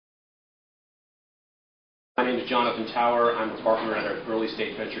My name is Jonathan Tower. I'm a partner at an early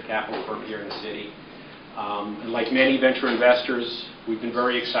stage venture capital firm here in the city. And like many venture investors, we've been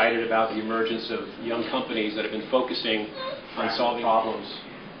very excited about the emergence of young companies that have been focusing on solving problems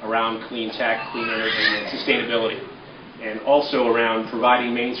around clean tech, clean energy, and sustainability, and also around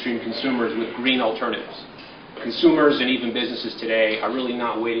providing mainstream consumers with green alternatives. Consumers and even businesses today are really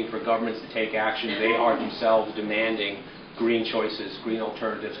not waiting for governments to take action. They are themselves demanding green choices, green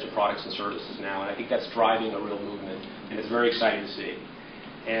alternatives to products and services now. And I think that's driving a real movement, and it's very exciting to see.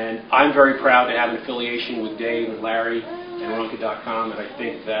 And I'm very proud to have an affiliation with Dave and Larry and Runka.com, and I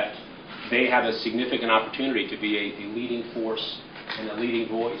think that they have a significant opportunity to be a leading force and a leading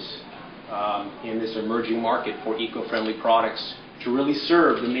voice in this emerging market for eco-friendly products to really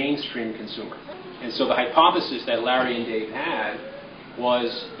serve the mainstream consumer. And so the hypothesis that Larry and Dave had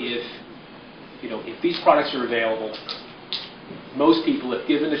was if these products are available, most people, if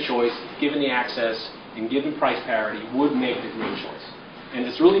given the choice, given the access, and given price parity, would make the green choice. And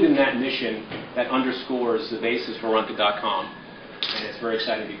it's really been that mission that underscores the basis for Runka.com, and it's very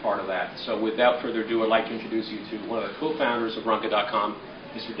exciting to be part of that. So without further ado, I'd like to introduce you to one of the co-founders of Runka.com,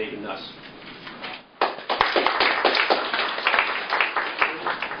 Mr. David Nuss.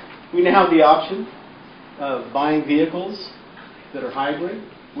 We now have the option of buying vehicles that are hybrid.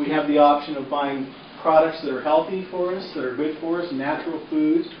 We have the option of buying products that are healthy for us, that are good for us, natural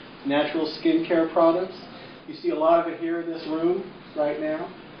foods, natural skincare products. You see a lot of it here in this room right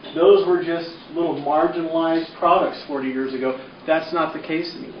now. Those were just little marginalized products 40 years ago. That's not the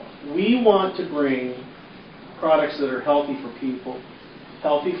case anymore. We want to bring products that are healthy for people,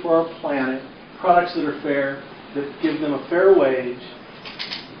 healthy for our planet, products that are fair, that give them a fair wage.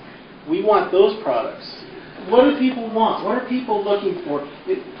 We want those products. What do people want? What are people looking for?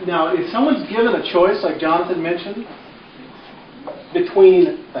 Now, if someone's given a choice, like Jonathan mentioned,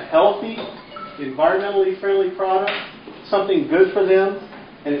 between a healthy, environmentally friendly product, something good for them,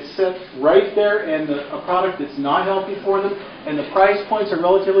 and it's set right there, and a product that's not healthy for them, and the price points are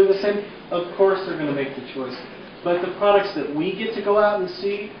relatively the same, of course they're going to make the choice. But the products that we get to go out and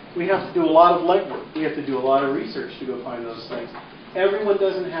see, we have to do a lot of legwork. We have to do a lot of research to go find those things. Everyone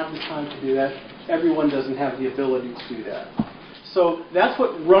doesn't have the time to do that. Everyone doesn't have the ability to do that. So that's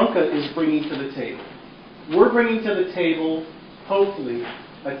what Runka is bringing to the table. We're bringing to the table, hopefully,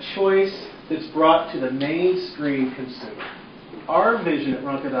 a choice that's brought to the mainstream consumer. Our vision at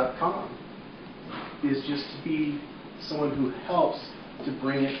Runka.com is just to be someone who helps to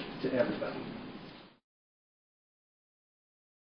bring it to everybody.